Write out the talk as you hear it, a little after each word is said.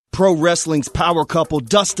Pro Wrestling's power couple,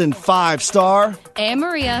 Dustin 5-Star. And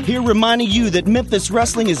Maria. Here reminding you that Memphis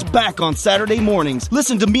Wrestling is back on Saturday mornings.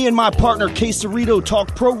 Listen to me and my partner, Cerrito,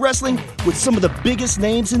 talk pro wrestling with some of the biggest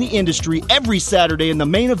names in the industry every Saturday in the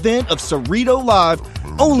main event of Cerrito Live,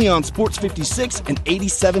 only on Sports 56 and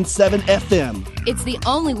 87.7 FM. It's the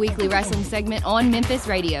only weekly wrestling segment on Memphis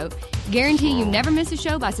radio. Guarantee you never miss a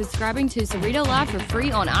show by subscribing to Cerrito Live for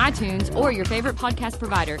free on iTunes or your favorite podcast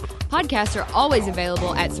provider. Podcasts are always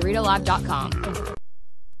available at CerritoLive.com.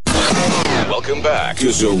 Welcome back to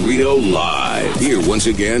Cerrito Live. Here once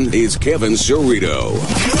again is Kevin Cerrito.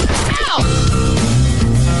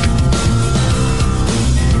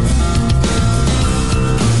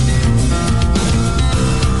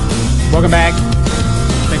 Welcome back.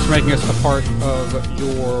 Thanks for making us a part of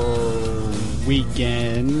your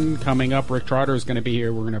weekend. Coming up, Rick Trotter is going to be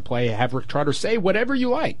here. We're going to have Rick Trotter say whatever you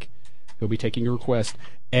like. He'll be taking your request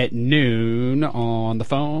at noon on the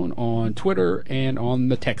phone, on Twitter, and on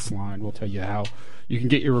the text line. We'll tell you how you can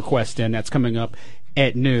get your request in. That's coming up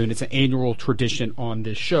at noon. It's an annual tradition on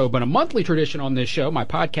this show, but a monthly tradition on this show. My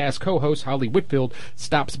podcast co-host, Holly Whitfield,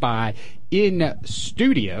 stops by in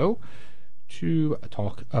studio to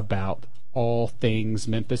talk about all things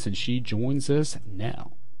Memphis, and she joins us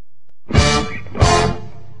now. Love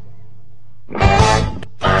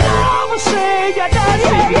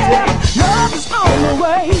is on the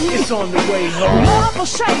way. It's on the way home. Love will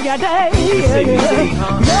shake your day.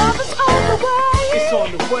 Love is on the way. It's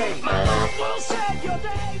on the way. Love will shake your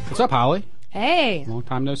day. What's up, Holly? Hey. Long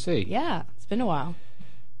time no see. Yeah, it's been a while.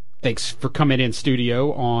 Thanks for coming in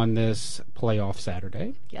studio on this playoff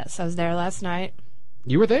Saturday. Yes, I was there last night.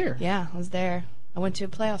 You were there? Yeah, I was there. I went to a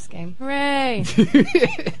playoffs game. Hooray!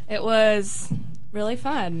 It was really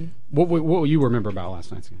fun. What will you remember about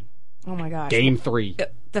last night's game? Oh my gosh. Game 3.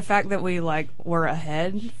 The fact that we were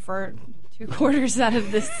ahead for 2 quarters out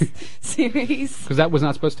of this series. Because that was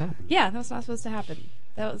not supposed to happen. Yeah, that was not supposed to happen.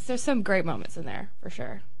 There's some great moments in there, for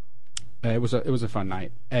sure. It was a fun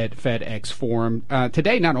night at FedEx Forum.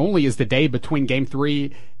 Today not only is the day between Game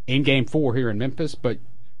 3 and Game 4 here in Memphis, but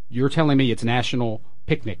you're telling me it's National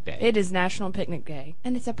Picnic Day. It is National Picnic Day,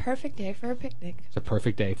 and it's a perfect day for a picnic. It's a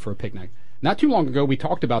perfect day for a picnic. Not too long ago, we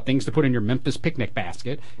talked about things to put in your Memphis picnic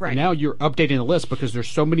basket. Right. And now you're updating the list because there's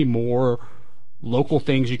so many more local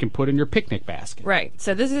things you can put in your picnic basket. Right.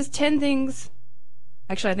 So this is 10 things.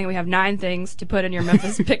 Actually, I think we have 9 things to put in your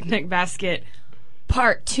Memphis picnic basket.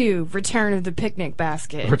 Part 2, Return of the Picnic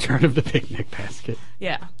Basket. Return of the Picnic Basket.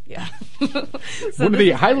 Yeah. So one of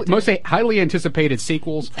the most highly anticipated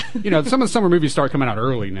sequels. You know, some of the summer movies start coming out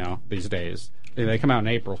early now these days. They come out in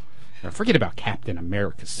April. Now, forget about Captain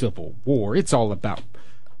America Civil War. It's all about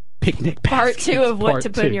picnic baskets. Part 2 of what to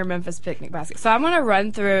put in your Memphis picnic basket. So I'm going to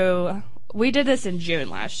run through. We did this in June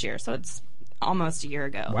last year, so it's almost a year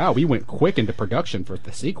ago. Wow, we went quick into production for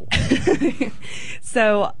the sequel.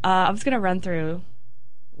 So I was going to run through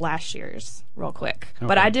last year's real quick. Okay.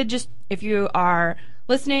 But I did just, if you are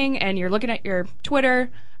listening and you're looking at your Twitter,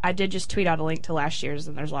 I did just tweet out a link to last year's,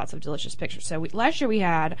 and there's lots of delicious pictures. So last year we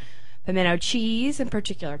had pimento cheese, in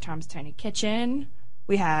particular Tom's Tiny Kitchen.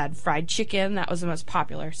 We had fried chicken. That was the most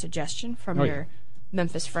popular suggestion from your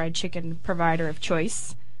Memphis fried chicken provider of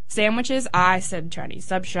choice. Sandwiches, I said Chinese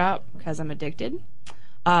Sub Shop because I'm addicted.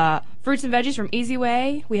 Fruits and veggies from Easy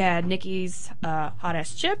Way. We had Nikki's Hot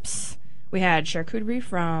Ass Chips. We had charcuterie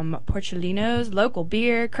from Porcellino's, local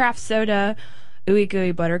beer, craft soda, ooey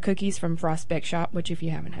gooey butter cookies from Frost Bake Shop, which if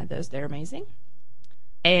you haven't had those, they're amazing.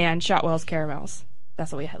 And Shotwell's caramels.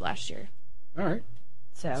 That's what we had last year. All right.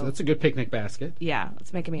 So that's a good picnic basket. Yeah,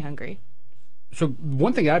 it's making me hungry. So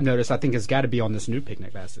one thing I've noticed, I think, has got to be on this new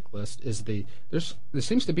picnic basket list is there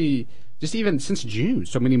seems to be, just even since June,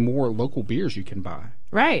 so many more local beers you can buy.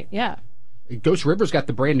 Right, yeah. Ghost River's got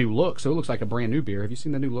the brand new look, so it looks like a brand new beer. Have you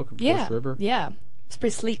seen the new look of Ghost River? Yeah, it's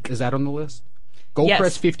pretty sleek. Is that on the list?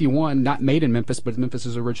 Goldcrest 51, not made in Memphis, but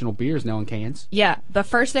Memphis's original beer is now in cans. Yeah, the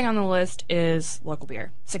first thing on the list is local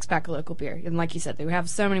beer, 6-pack of local beer. And like you said, they have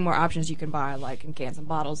so many more options you can buy, like in cans and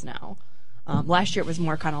bottles now. Last year it was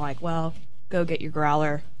more kind of like, well, go get your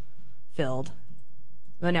growler filled.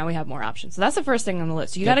 But now we have more options. So that's the first thing on the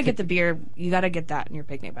list. You got to get the beer. You got to get that in your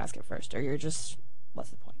picnic basket first, or you're just, what's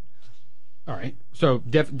the point? All right. So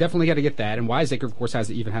definitely got to get that. And Wiseacre, of course, has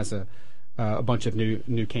a bunch of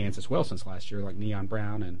new cans as well since last year, like Neon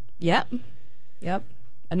Brown and. Yep.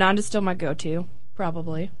 Anonda's still my go-to,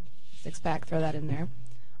 probably. 6-pack, throw that in there.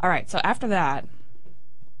 All right. So after that,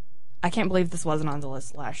 I can't believe this wasn't on the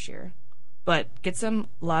list last year, but get some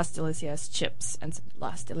Las Delicias chips and some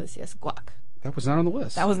Las Delicias guac. That was not on the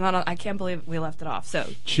list. That was not on. I can't believe we left it off. So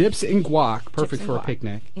chips and guac, perfect and for guac. a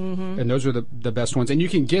picnic. And those are the best ones. And you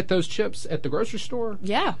can get those chips at the grocery store.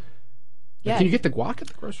 yeah. Yeah. Can you get the guac at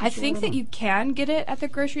the grocery store? I think that you can get it at the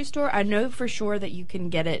grocery store. I know for sure that you can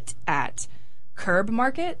get it at Curb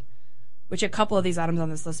Market, which a couple of these items on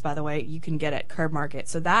this list, by the way, you can get at Curb Market.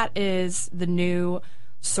 So that is the new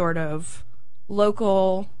sort of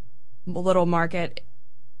local little market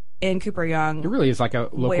in Cooper Young. It really is like a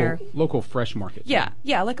Where? local fresh market. Yeah,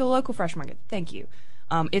 like a local fresh market. Thank you.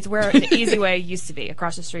 It's where the Easy Way used to be,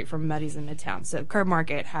 across the street from Muddy's in Midtown. So Curb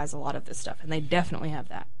Market has a lot of this stuff, and they definitely have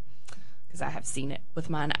that. Because I have seen it with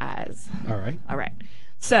mine eyes. All right.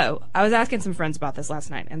 So I was asking some friends about this last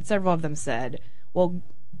night, and several of them said, well,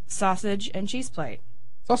 sausage and cheese plate.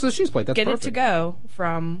 Sausage and cheese plate, that's Get perfect. it to go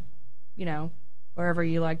from, wherever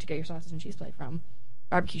you like to get your sausage and cheese plate from.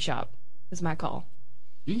 Barbecue shop is my call.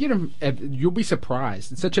 You can get them, you'll be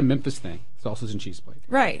surprised. It's such a Memphis thing, sausage and cheese plate.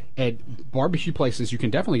 Right. At barbecue places, you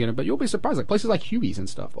can definitely get them, but you'll be surprised. Like places like Huey's and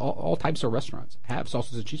stuff, all types of restaurants have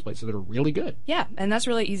sausage and cheese plates that are really good. Yeah, and that's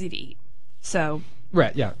really easy to eat. So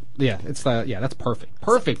Right, yeah. That's perfect.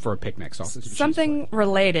 Perfect for a picnic, sausage and cheese something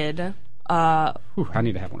related. Whew, I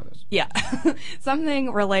need to have one of those. Yeah.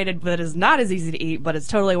 Something related that is not as easy to eat, but it's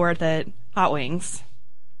totally worth it. Hot wings.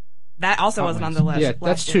 That also wasn't on the list. Yeah,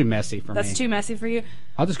 that's too messy for me. That's too messy for you?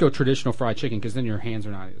 I'll just go traditional fried chicken because then your hands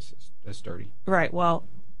are not as dirty. Right. Well,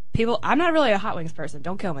 I'm not really a hot wings person.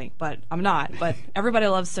 Don't kill me, but I'm not. But everybody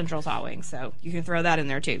loves Central's hot wings, so you can throw that in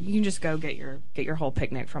there too. You can just go get your whole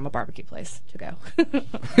picnic from a barbecue place to go.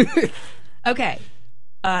 Okay.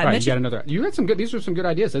 Right, you got another. You had some good. These are some good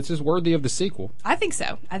ideas. This is worthy of the sequel. I think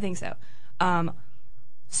so.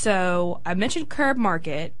 So I mentioned Curb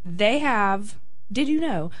Market. They have. Did you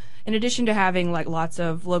know? In addition to having like lots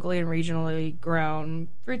of locally and regionally grown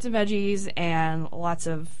fruits and veggies and lots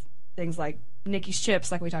of things like Nikki's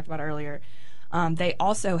chips, like we talked about earlier, they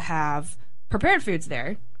also have prepared foods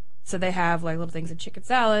there. So they have like little things of chicken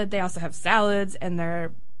salad. They also have salads and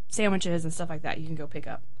their sandwiches and stuff like that you can go pick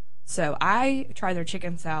up. So I tried their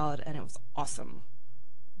chicken salad and it was awesome.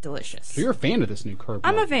 Delicious. So you're a fan of this new Curb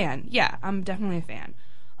I'm Market. a fan. Yeah, I'm definitely a fan.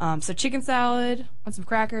 So chicken salad on some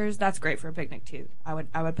crackers, that's great for a picnic too. I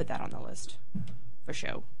would put that on the list for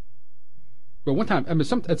sure. But one time,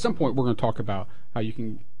 at some point, we're going to talk about how you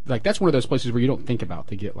can, like, that's one of those places where you don't think about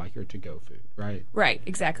to get like your to-go food, right? Right,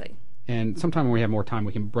 exactly. And sometime when we have more time,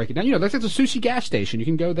 we can break it down. That's like the sushi gas station. You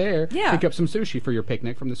can go there, pick up some sushi for your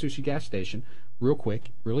picnic from the sushi gas station, real quick,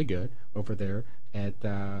 really good, over there at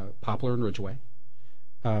Poplar and Ridgeway.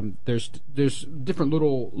 There's different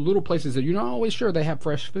little places that you're not always sure they have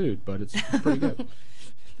fresh food, but it's pretty good.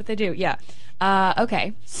 But they do, yeah.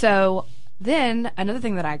 Okay, so then another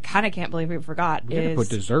thing that I kind of can't believe we forgot We is gotta put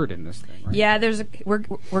dessert in this thing, right? Yeah,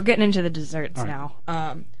 we're getting into the desserts right. now.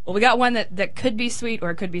 Well, we got one that could be sweet or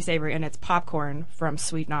it could be savory, and it's popcorn from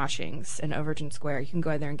Sweet Noshings in Overton Square. You can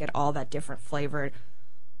go there and get all that different flavored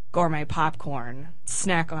gourmet popcorn.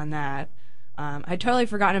 Snack on that. I'd totally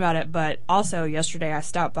forgotten about it, but also yesterday I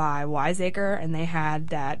stopped by Wiseacre, and they had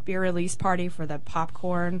that beer release party for the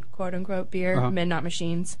popcorn, quote-unquote, beer, Men Not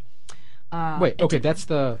Machines. Wait, okay, that's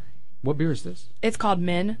the... What beer is this? It's called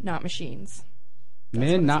Men Not Machines.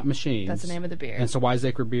 Men Not Machines. That's the name of the beer. And so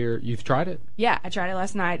Wiseacre beer, you've tried it? Yeah, I tried it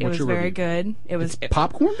last night. What's It was your very review? good. It was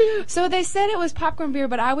Popcorn beer? So they said it was popcorn beer,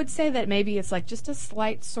 but I would say that maybe it's like just a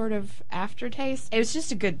slight sort of aftertaste. It was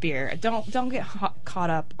just a good beer. Don't get caught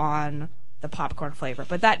up on the popcorn flavor.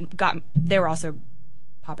 But they were also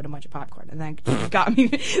popping a bunch of popcorn, and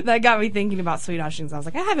that got me thinking about Sweet Noshings. I was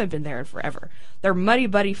like, I haven't been there in forever. Their Muddy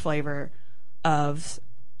Buddy flavor of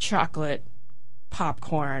chocolate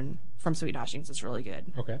popcorn from Sweet Noshings is really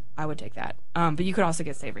good. Okay. I would take that. But you could also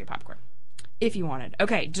get savory popcorn if you wanted.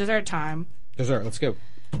 Okay, dessert time. Dessert, let's go.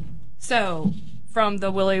 So, from the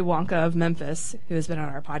Willy Wonka of Memphis, who has been on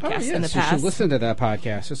our podcast in the You past. should listen to that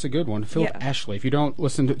podcast. It's a good one. Philip Yeah. Ashley. If you don't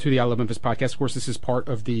listen to the I Love Memphis podcast, of course, this is part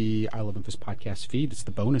of the I Love Memphis podcast feed. It's the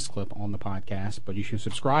bonus clip on the podcast, but you can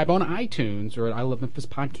subscribe on iTunes or at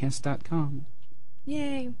ilovememphispodcast.com.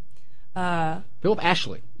 Yay. Philip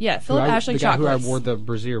Ashley. Yeah, Philip Ashley the guy who I chocolates. wore the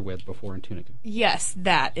brassiere with before in Tunica. Yes,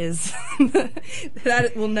 that is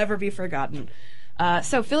that will never be forgotten.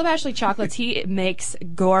 So Philip Ashley chocolates, he makes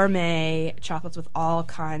gourmet chocolates with all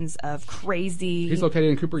kinds of crazy He's located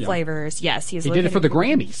in Cooper Young. flavors. Yes, He did it for the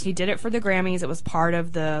Grammys. He did it for the Grammys. It was part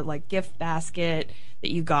of the like gift basket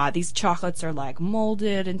that you got. These chocolates are like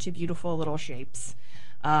molded into beautiful little shapes.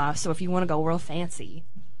 So if you want to go real fancy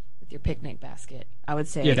with your picnic basket, I would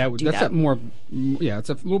say it's a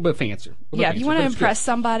little bit fancier. If you want to impress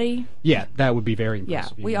somebody. Yeah, that would be very Yeah,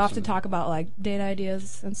 impressive. we often talk about like date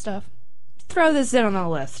ideas and stuff. throw this in on the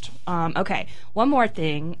list. Okay, one more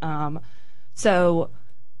thing. So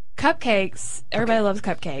cupcakes, everybody loves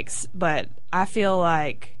cupcakes, but I feel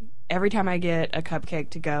like every time I get a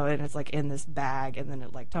cupcake to go and it's like in this bag and then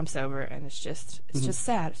it like dumps over and it's just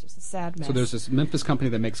sad. It's just a sad mess. So there's this Memphis company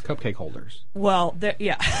that makes cupcake holders. Well,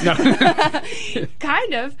 yeah. No.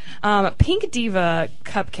 Kind of. Pink Diva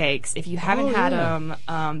cupcakes, if you haven't had them,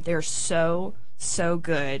 they're so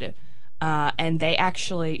good. And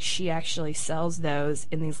she actually sells those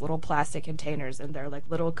in these little plastic containers and they're like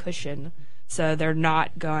little cushion. So they're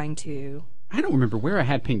not going to... I don't remember where I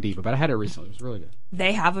had Pink Diva, but I had it recently. It was really good.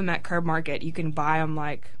 They have them at Curb Market. You can buy them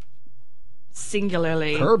like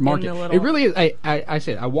singularly. Curb Market. In the little... It really is. I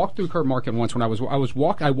said I walked through Curb Market once when I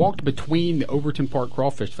walked between the Overton Park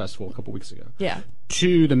Crawfish Festival a couple weeks ago. Yeah.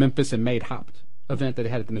 To the Memphis and Made Hopped event that they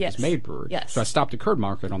had at the Memphis Made Brewery. Yes. So I stopped at Curb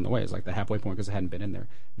Market on the way. It's like the halfway point because I hadn't been in there.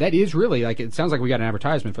 That is really like, it sounds like we got an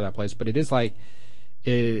advertisement for that place, but it is like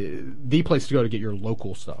the place to go to get your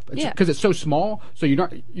local stuff. Because it's so small, so you have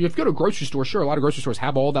to go to a grocery store. Sure, a lot of grocery stores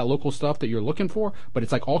have all that local stuff that you're looking for, but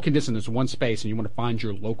it's like all condensed in this one space, and you want to find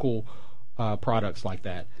your local products like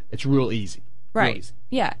that. It's real easy. Right. Real easy.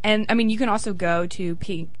 Yeah, and I mean, you can also go to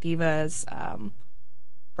Pink Diva's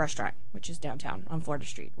restaurant, which is downtown on Florida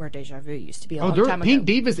Street, where Deja Vu used to be a long time ago. Pink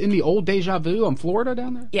Diva's in the old Deja Vu on Florida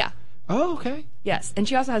down there? Yeah. Oh, okay. Yes, and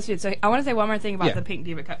she also has food. So I want to say one more thing about the Pink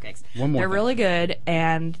Diva cupcakes. They're really good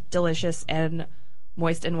and delicious and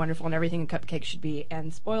moist and wonderful and everything a cupcake should be.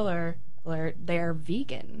 And spoiler alert, they're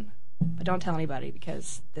vegan. But don't tell anybody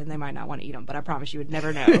because then they might not want to eat them. But I promise you would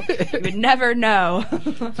never know. You would never know.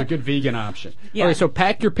 It's a good vegan option. Yeah. Okay, so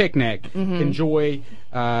pack your picnic. Mm-hmm.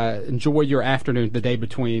 Enjoy your afternoon, the day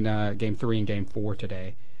between Game 3 and Game 4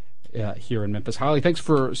 today here in Memphis. Holly, thanks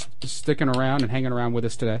for sticking around and hanging around with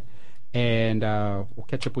us today. And we'll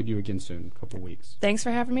catch up with you again soon, in a couple of weeks. Thanks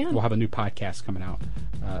for having me on. We'll have a new podcast coming out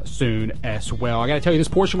soon as well. I got to tell you, this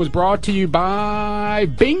portion was brought to you by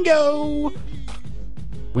Bingo.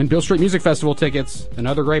 Win Beale Street Music Festival tickets and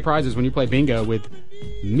other great prizes when you play Bingo with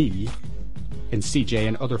me and CJ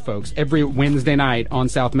and other folks every Wednesday night on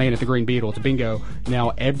South Main at the Green Beetle. It's Bingo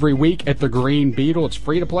now every week at the Green Beetle. It's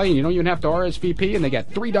free to play, and you don't even have to RSVP, and they got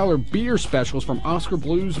 $3 beer specials from Oscar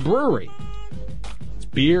Blues Brewery.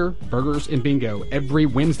 Beer, burgers, and bingo every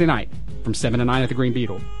Wednesday night from 7 to 9 at the Green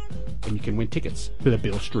Beetle. And you can win tickets to the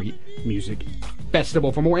Beale Street Music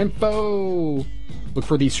Festival. For more info, look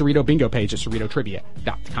for the Cerrito Bingo page at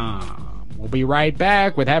CerritoTrivia.com. We'll be right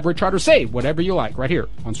back with Have Rich Trotter Say Whatever You Like right here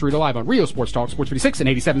on Cerrito Live on Rio Sports Talk, Sports 56 and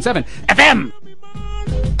 87.7 FM.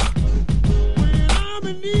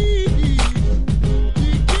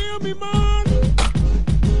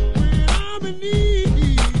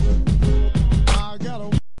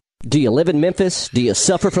 Do you live in Memphis? Do you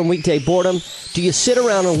suffer from weekday boredom? Do you sit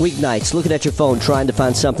around on weeknights looking at your phone trying to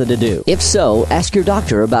find something to do? If so, ask your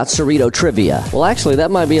doctor about Cerrito Trivia. Well, actually,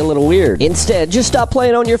 that might be a little weird. Instead, just stop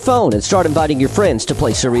playing on your phone and start inviting your friends to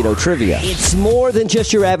play Cerrito Trivia. It's more than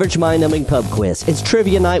just your average mind-numbing pub quiz. It's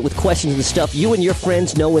trivia night with questions and stuff you and your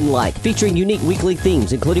friends know and like, featuring unique weekly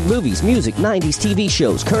themes, including movies, music, 90s TV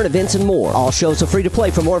shows, current events, and more. All shows are free to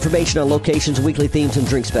play. For more information on locations, weekly themes, and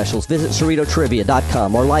drink specials, visit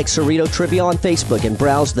CerritoTrivia.com or like Cerrito Trivia on Facebook and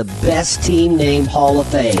browse the Best Team Name Hall of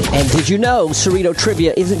Fame. And did you know Cerrito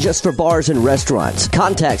Trivia isn't just for bars and restaurants?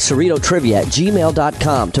 Contact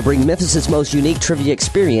CerritoTrivia@gmail.com to bring Memphis's most unique trivia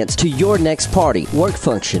experience to your next party, work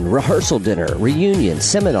function, rehearsal dinner, reunion,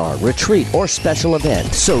 seminar, retreat, or special event.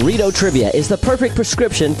 Cerrito Trivia is the perfect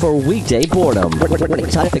prescription for weekday boredom.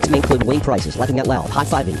 Side effects may include weighing prices, laughing out loud,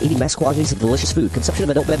 high-fiving, eating mass quantities of delicious food, consumption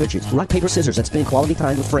of adult beverages, rock, paper, scissors, and spending quality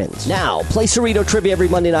time with friends. Now, play Cerrito Trivia every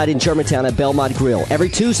Monday night in Germantown at Belmont Grill, every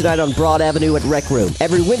Tuesday night on Broad Avenue at Rec Room,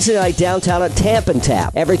 every Wednesday night downtown at Tamp and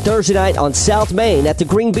Tap, every Thursday night on South Main at the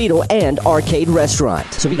Green Beetle and Arcade Restaurant.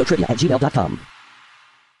 CerritoTrivia@gmail.com.